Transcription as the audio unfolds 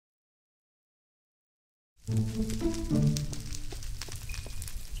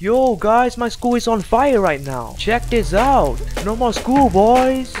Yo guys, my school is on fire right now. Check this out. No more school,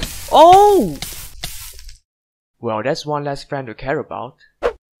 boys. Oh! Well, that's one less friend to care about.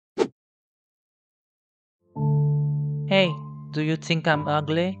 Hey, do you think I'm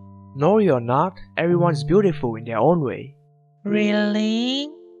ugly? No, you're not. Everyone's beautiful in their own way. Really?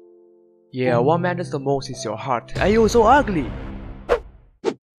 Yeah, what matters the most is your heart. And you're so ugly.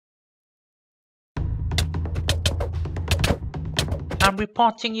 I'm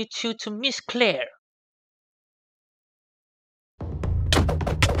reporting you two to Miss Claire.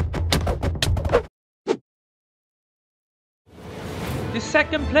 The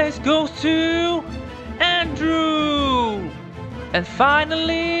second place goes to Andrew. And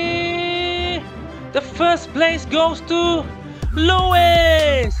finally, the first place goes to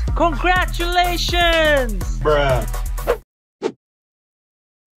Louis. Congratulations! Bruh.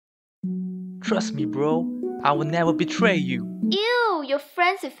 Trust me, bro. I will never betray you. Ew, you're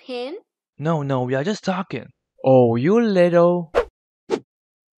friends with him? No, we are just talking. Oh, you little...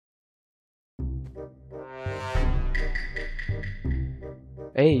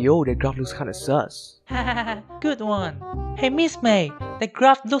 Hey yo, that graph looks kinda sus. Good one. Hey Miss May, that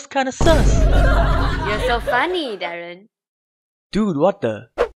graph looks kinda sus. You're so funny, Darren. Dude, what the?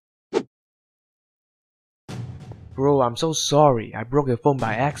 Bro, I'm so sorry. I broke your phone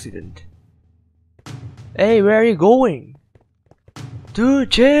by accident. Hey, where are you going?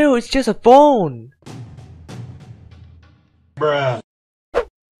 Dude, chill, it's just a phone. Bruh.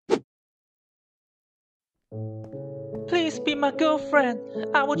 Please be my girlfriend.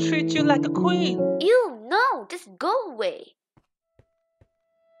 I will treat you like a queen. Ew, no, just go away.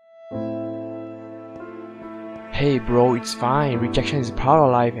 Hey bro, it's fine. Rejection is part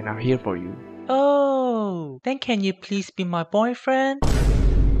of life and I'm here for you. Oh, then can you please be my boyfriend?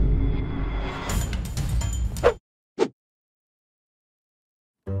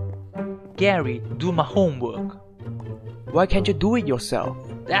 Gary, do my homework. Why can't you do it yourself?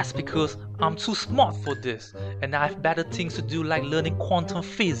 That's because I'm too smart for this, and I have better things to do like learning quantum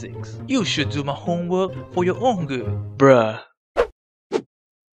physics. You should do my homework for your own good. Bruh.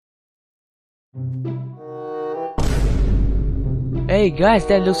 Hey guys,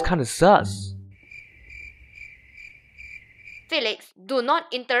 that looks kinda sus. Felix, do not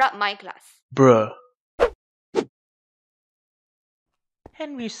interrupt my class. Bruh.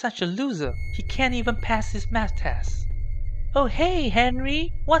 Henry is such a loser. He can't even pass his math test. Oh hey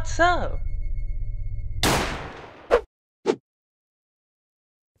Henry, what's up?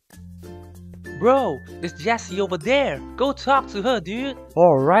 Bro, it's Jessie over there. Go talk to her, dude.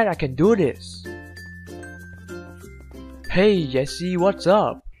 Alright, I can do this. Hey Jesse, what's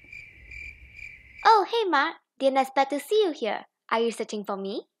up? Oh, hey Mark. Didn't expect to see you here. Are you searching for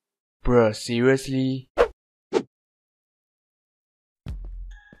me? Bruh, seriously?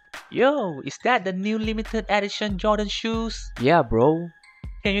 Yo, is that the new limited edition Jordan shoes? Yeah bro.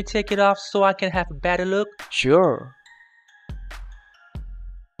 Can you take it off so I can have a better look? Sure.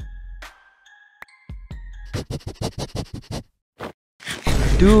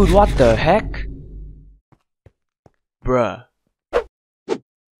 Dude, what the heck? Bruh.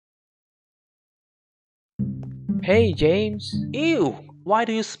 Hey James. Ew, why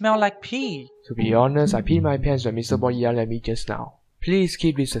do you smell like pee? To be honest, I peed my pants when Mr. Boy yelled at me just now. Please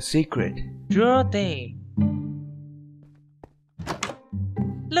keep this a secret. Sure thing.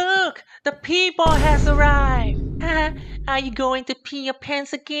 Look, the pee boy has arrived. Are you going to pee your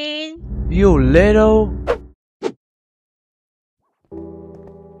pants again? You little...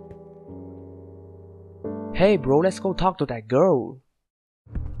 Hey bro, let's go talk to that girl.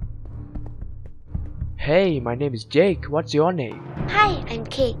 Hey, my name is Jake. What's your name? Hi, I'm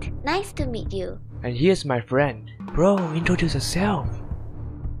Kate. Nice to meet you. And here's my friend. Bro, introduce yourself.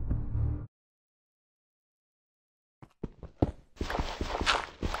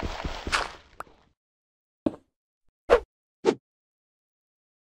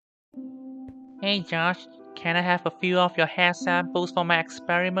 Hey Josh, can I have a few of your hair samples for my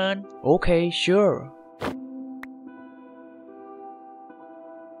experiment? Okay, sure.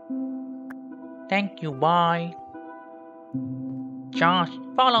 Thank you, bye. Josh,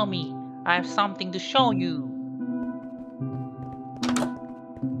 follow me. I have something to show you.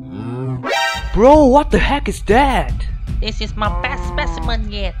 Bro, what the heck is that? This is my best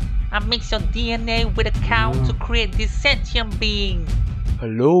specimen yet. I mixed your DNA with a cow to create this sentient being.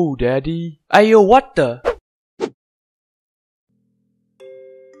 Hello, daddy. Ayo, what the?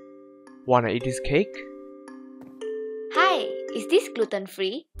 Wanna eat this cake? Hi, is this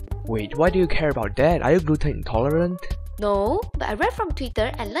gluten-free? Wait, why do you care about that? Are you gluten intolerant? No, but I read from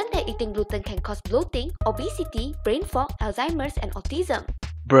Twitter and learned that eating gluten can cause bloating, obesity, brain fog, Alzheimer's, and autism.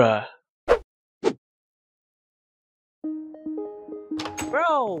 Bruh.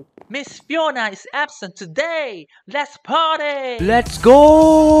 Bro, Miss Fiona is absent today. Let's party. Let's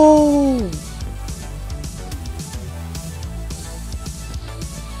go!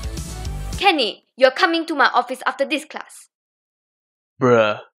 Kenny, you're coming to my office after this class.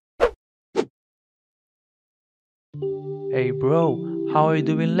 Bruh. Hey bro, how are you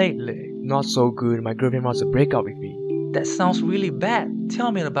doing lately? Not so good. My girlfriend wants to break up with me. That sounds really bad.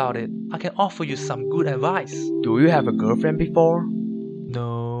 Tell me about it. I can offer you some good advice. Do you have a girlfriend before?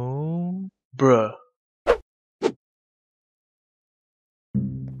 No. Bruh.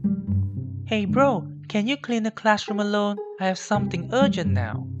 Hey bro, can you clean the classroom alone? I have something urgent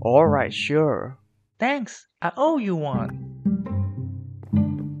now. Alright, sure. Thanks, I owe you one.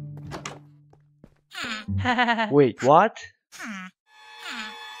 Wait, what?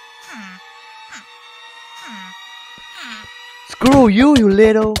 Screw you, you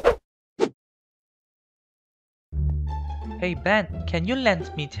little... Hey Ben, can you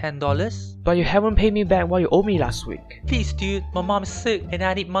lend me $10? But you haven't paid me back what you owed me last week. Please dude, my mom is sick and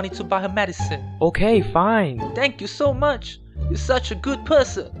I need money to buy her medicine. Okay, fine. Thank you so much. You're such a good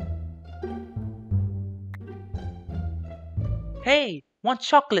person. Hey, one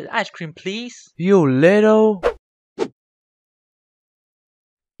chocolate ice cream please. You little...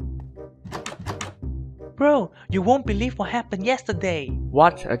 Bro, you won't believe what happened yesterday.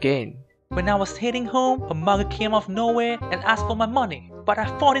 What again? When I was heading home, a mugger came out of nowhere and asked for my money. But I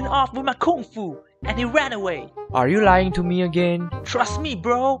fought him off with my kung fu and he ran away. Are you lying to me again? Trust me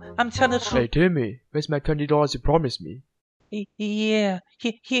bro, I'm telling the Hey truth. Timmy, where's my $20 you promised me? Yeah,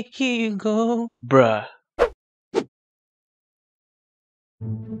 here you go. Bruh.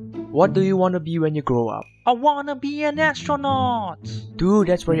 What do you want to be when you grow up? I wanna be an astronaut. Dude,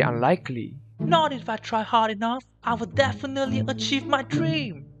 that's very unlikely. Not if I try hard enough, I will definitely achieve my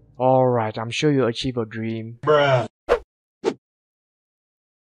dream. Alright, I'm sure you'll achieve your dream. Bruh.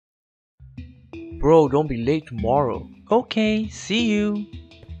 Bro, don't be late tomorrow. Okay, see you.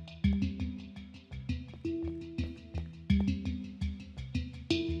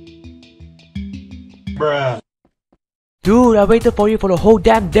 Bruh. Dude, I waited for you for the whole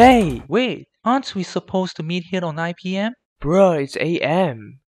damn day. Wait, aren't we supposed to meet here on 9 PM? Bruh, it's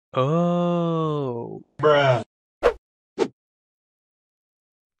AM. Oh. Bruh.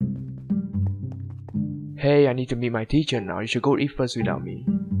 Hey, I need to meet my teacher now. You should go eat first without me.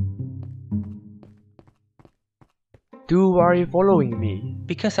 Dude, why are you following me?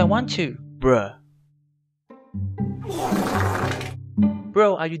 Because I want to. Bruh.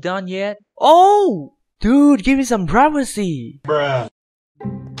 Bro, are you done yet? Oh! Dude, give me some privacy. Bruh.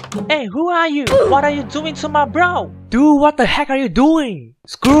 Hey, who are you? What are you doing to my bro? Dude, what the heck are you doing?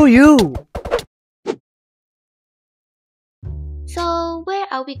 Screw you! So, where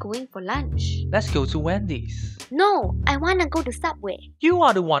are we going for lunch? Let's go to Wendy's. No, I wanna go to Subway. You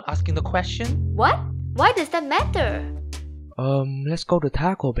are the one asking the question. What? Why does that matter? Let's go to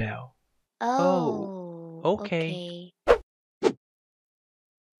Taco Bell. Oh. Okay.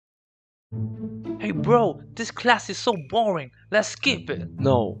 Hey bro, this class is so boring. Let's skip it.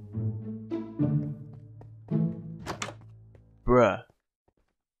 No. Bruh.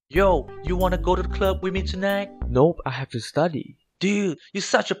 Yo, you wanna go to the club with me tonight? Nope, I have to study. Dude, you're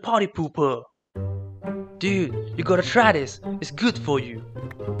such a party pooper. Dude, you gotta try this. It's good for you.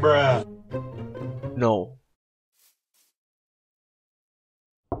 Bruh. No.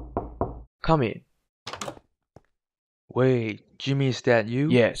 Come in. Wait, Jimmy, is that you?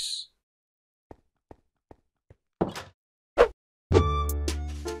 Yes.